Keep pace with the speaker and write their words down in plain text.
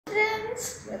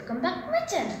friends, welcome back to my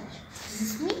channel. This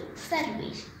is me,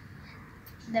 Sarvesh.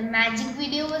 The magic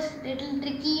video was little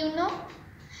tricky,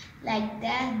 Like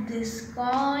that, this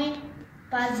coin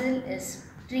puzzle is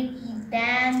tricky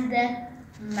than the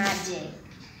magic.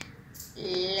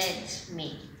 Let's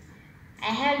make.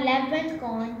 I have 11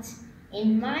 coins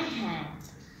in my hand.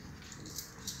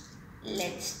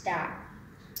 Let's start.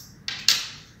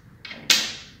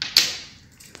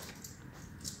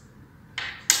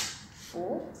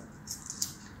 4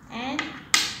 and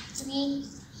 3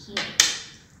 here,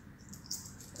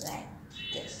 like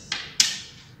this.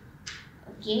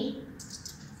 Okay,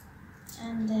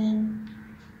 and then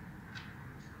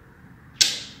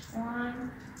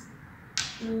 1,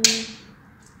 2,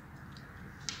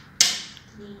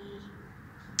 3,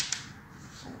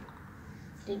 4.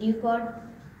 Did you got?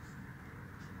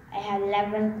 I have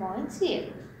 11 coins here.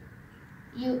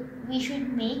 We should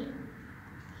make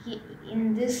in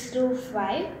this row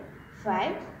 5,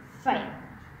 5, 5.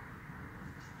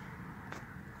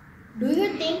 Do you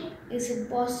think is it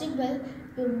possible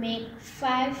to make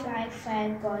 5, 5,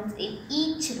 5 coins in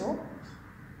each row?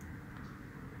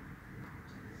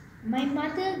 My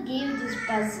mother gave this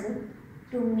puzzle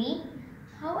to me.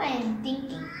 How I am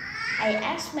thinking. I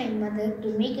asked my mother to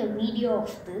make a video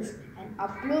of this and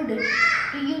upload it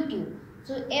to YouTube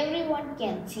so everyone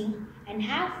can see and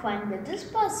have fun with this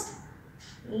puzzle.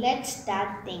 Let's start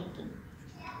thinking.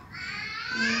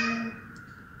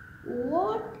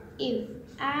 What if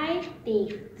I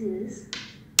take this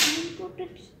and put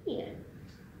it here?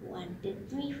 1, 2,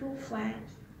 3, 4, 5.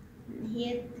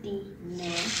 Here 3.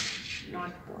 No,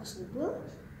 not possible.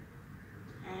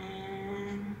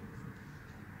 And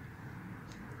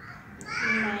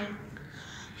like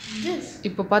this.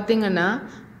 இப்போ பாத்தீங்கன்னா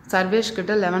சர்வேஷ்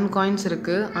கிட்ட 11 coins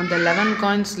இருக்கு. அந்த 11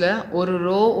 காயின்ஸ்ல ஒரு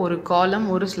row, ஒரு காலம்,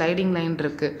 ஒரு sliding line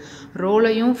இருக்கு.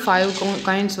 ரோலையும் 5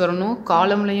 காயின்ஸ் வரணும்,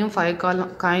 காலம்லயும் 5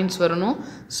 காயின்ஸ் வரணும்,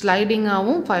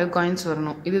 ஸ்லைடிங்காவும் 5 காயின்ஸ்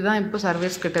வரணும். இதுதான் இப்போ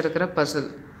சர்வேஷ் கிட்ட இருக்கிற பசில்.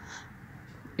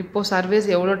 இப்போ சர்வேஷ்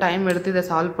எவ்வளோ டைம் எடுத்து இதை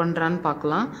சால்வ் பண்ணுறான்னு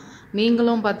பார்க்கலாம்.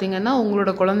 நீங்களும் பார்த்தீங்கன்னா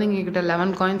உங்களோட குழந்தைங்க கிட்ட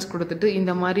 11 காயின்ஸ் கொடுத்துட்டு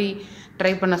இந்த மாதிரி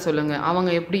ட்ரை பண்ண சொல்லுங்கள். அவங்க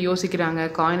எப்படி யோசிக்கிறாங்க,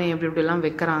 காயினை எப்படிலாம்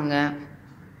வைக்கிறாங்க,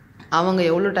 அவங்க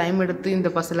எவ்வளோ டைம் எடுத்து இந்த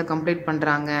பசிலை கம்ப்ளீட்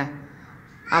பண்ணுறாங்க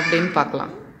அப்படின்னு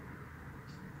பார்க்கலாம்.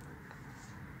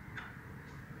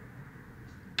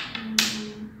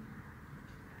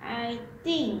 I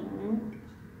think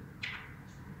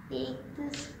take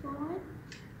this one,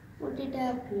 put it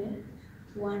up here.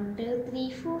 1, 2, 3,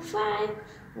 4, 5.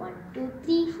 1, 2,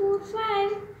 3, 4,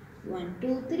 5. 1,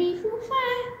 2, 3, 4,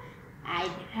 5. I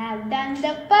have done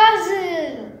the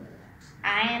puzzle.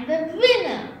 I am the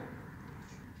winner.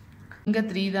 இங்கே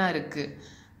 3 தான் இருக்குது.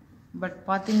 பட்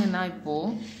பார்த்தீங்கன்னா இப்போ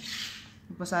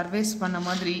சர்வேஸ் பண்ண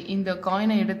மாதிரி இந்த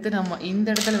காயினை எடுத்து நம்ம இந்த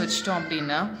இடத்துல வச்சிட்டோம்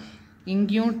அப்படின்னா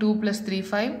இங்கேயும் 2 + 3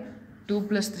 5, 2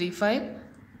 + 3 5,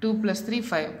 2 + 3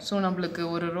 5. ஸோ நம்மளுக்கு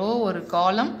ஒரு ரோ, ஒரு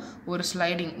காலம், ஒரு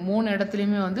ஸ்லைடிங் 3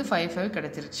 இடத்துலையுமே 5 5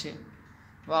 கிடச்சிருச்சு.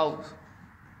 வாவ்!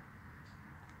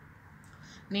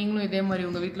 நீங்களும் இதே மாதிரி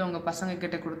உங்கள் வீட்டில் உங்கள் பசங்க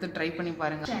கிட்ட கொடுத்து ட்ரை பண்ணி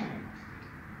பாருங்கள்.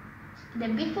 The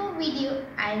before video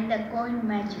I did the coin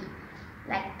magic.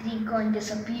 Like 3 coins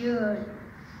disappeared.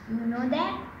 You know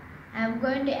that? I'm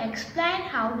going to explain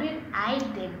how I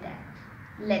did that.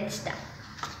 Let's start.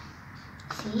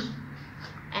 See,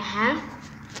 I have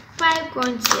 5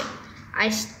 coins here. I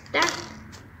stuck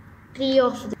 3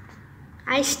 of them.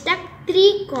 I stuck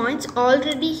 3 coins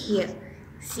already here.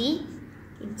 See,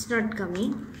 it's not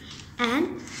coming. And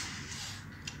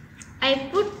I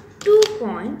put 2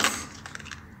 coins,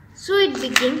 so it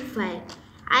became 5.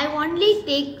 I only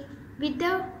take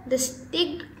without the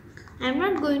sticked. I'm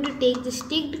not going to take the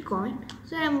sticked coin,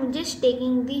 so I'm just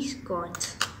taking these coins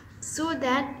so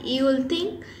that you will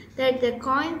think that the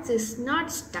coins is not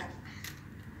stuck.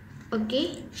 Okay,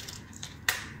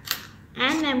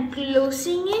 and I'm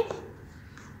closing it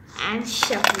and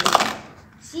shuffling it.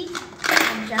 See,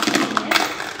 I'm shuffling it.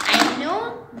 I know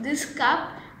this cup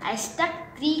I stuck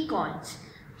 3 coins.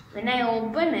 When I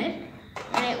open it,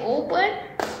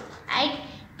 I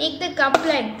take the cup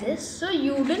like this so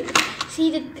you wouldn't see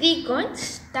the 3 coins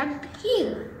stuck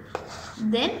here.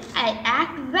 Then I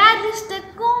act, where is the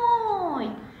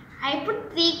coin? I put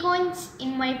 3 coins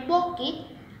in my pocket.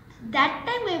 That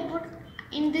time I put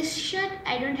in this shirt,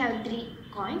 I don't have 3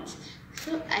 coins,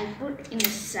 so I put in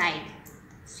the side.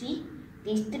 See,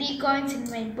 these 3 coins in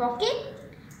my pocket.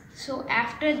 So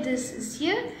after this is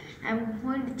here, I'm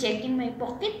going to check in my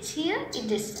pockets. Here it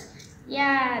is.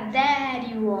 Yeah, there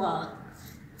you are.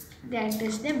 That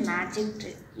is the magic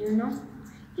trick,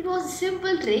 It was a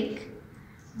simple trick,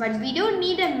 but we don't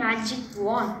need a magic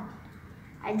wand.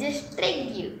 I just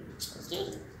tricked you, okay?